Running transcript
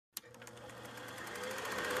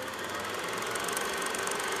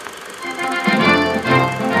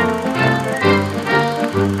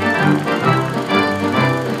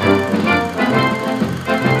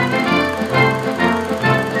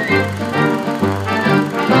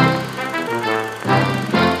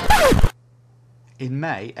In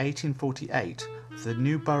May 1848, the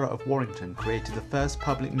new borough of Warrington created the first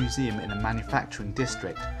public museum in a manufacturing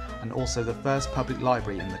district and also the first public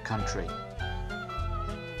library in the country.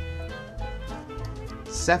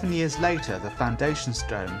 7 years later, the foundation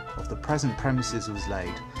stone of the present premises was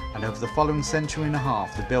laid, and over the following century and a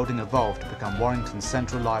half the building evolved to become Warrington's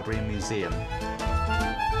Central Library and Museum.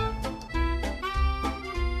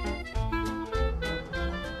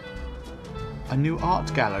 A new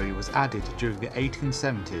art gallery was added during the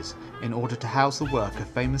 1870s in order to house the work of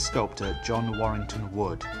famous sculptor John Warrington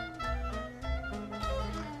Wood.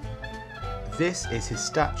 This is his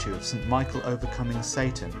statue of St. Michael overcoming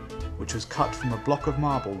Satan, which was cut from a block of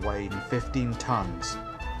marble weighing 15 tons.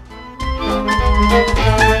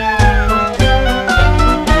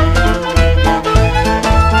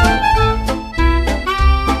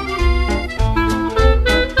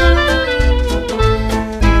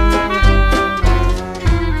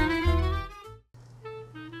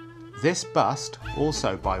 This bust,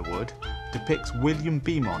 also by Wood, depicts William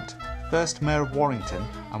Beaumont, first Mayor of Warrington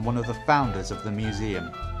and one of the founders of the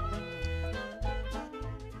museum.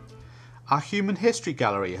 Our Human History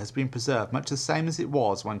Gallery has been preserved much the same as it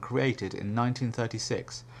was when created in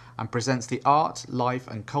 1936 and presents the art, life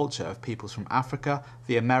and culture of peoples from Africa,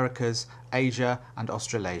 the Americas, Asia and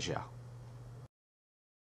Australasia.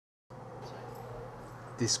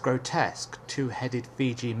 This grotesque two-headed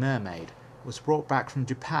Fiji mermaid was brought back from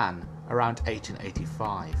Japan around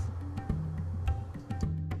 1885.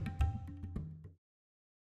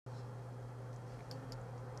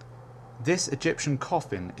 This Egyptian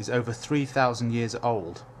coffin is over 3,000 years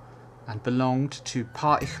old and belonged to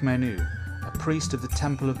Pa-ikhmenu, a priest of the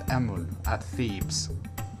Temple of Amun at Thebes.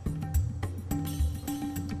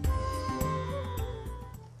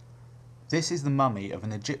 This is the mummy of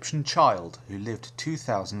an Egyptian child who lived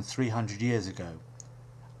 2,300 years ago.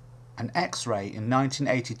 An X-ray in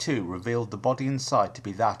 1982 revealed the body inside to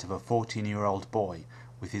be that of a 14-year-old boy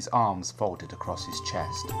with his arms folded across his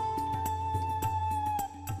chest.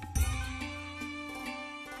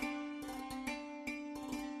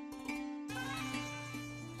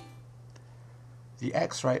 The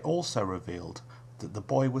X-ray also revealed that the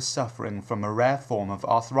boy was suffering from a rare form of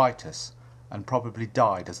arthritis and probably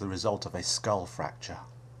died as the result of a skull fracture.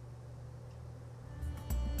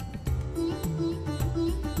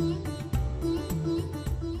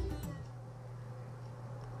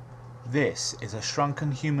 This is a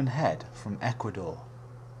shrunken human head from Ecuador.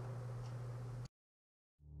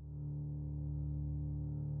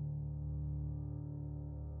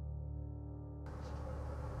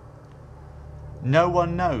 No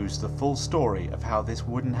one knows the full story of how this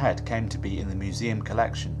wooden head came to be in the museum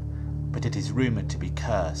collection, but it is rumoured to be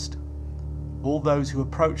cursed. All those who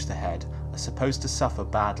approach the head are supposed to suffer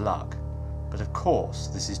bad luck, but of course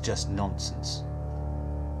this is just nonsense.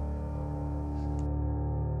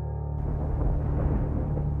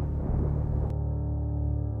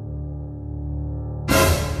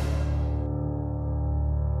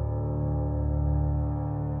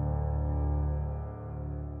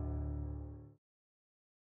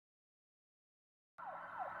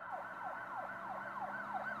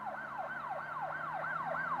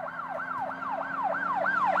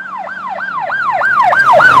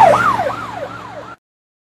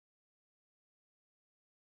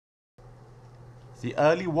 The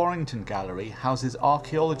early Warrington Gallery houses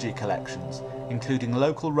archaeology collections, including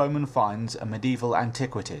local Roman finds and medieval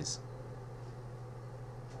antiquities.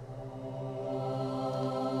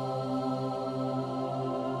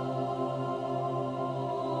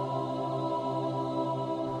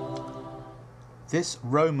 This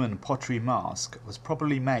Roman pottery mask was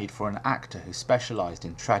probably made for an actor who specialised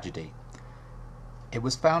in tragedy. It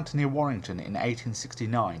was found near Warrington in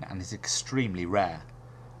 1869 and is extremely rare.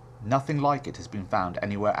 Nothing like it has been found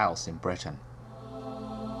anywhere else in Britain.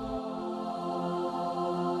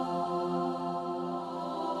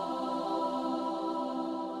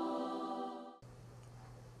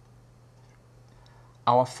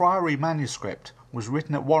 Our friary manuscript was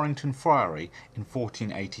written at Warrington Friary in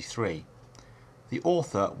 1483. The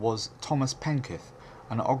author was Thomas Penketh,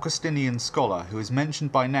 an Augustinian scholar who is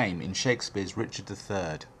mentioned by name in Shakespeare's Richard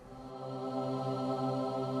III.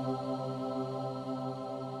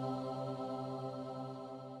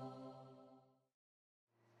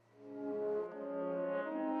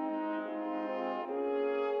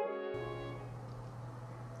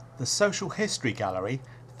 The Social History Gallery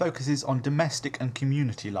focuses on domestic and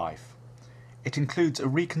community life. It includes a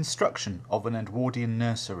reconstruction of an Edwardian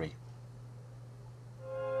nursery.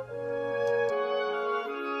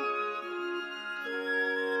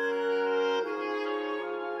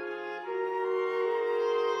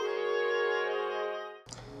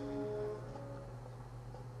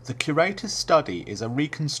 The curator's study is a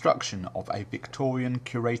reconstruction of a Victorian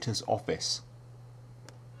curator's office.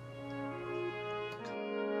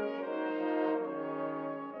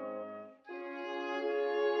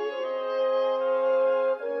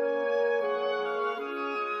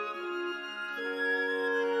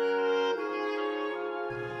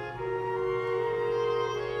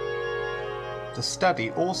 The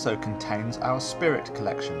study also contains our spirit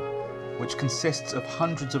collection, which consists of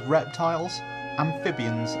hundreds of reptiles,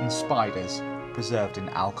 amphibians and spiders preserved in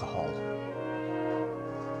alcohol.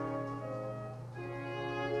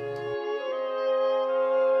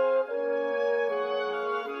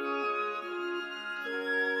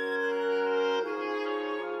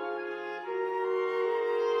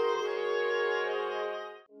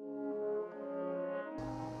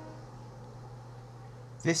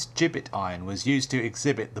 This gibbet iron was used to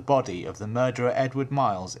exhibit the body of the murderer Edward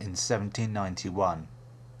Miles in 1791.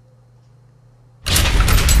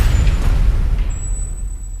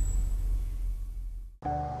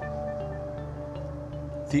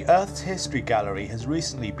 The Earth's History Gallery has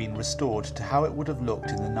recently been restored to how it would have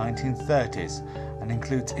looked in the 1930s and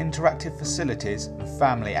includes interactive facilities and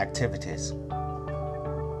family activities.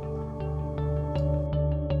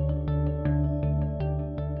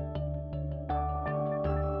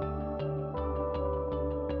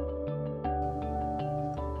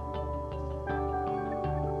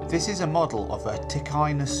 This is a model of a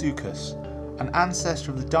Tachynosuchus, an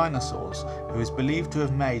ancestor of the dinosaurs who is believed to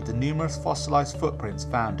have made the numerous fossilised footprints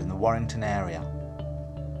found in the Warrington area.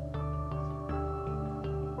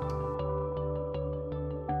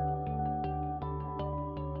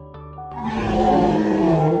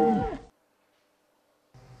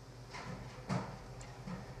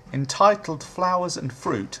 Entitled Flowers and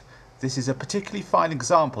Fruit, this is a particularly fine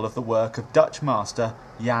example of the work of Dutch master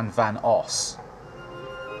Jan van Os.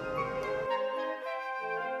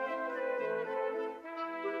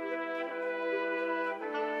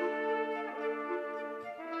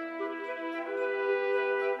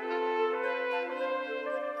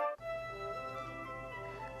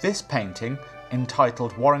 This painting,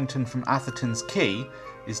 entitled Warrington from Atherton's Quay,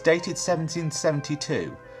 is dated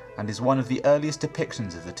 1772 and is one of the earliest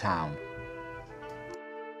depictions of the town.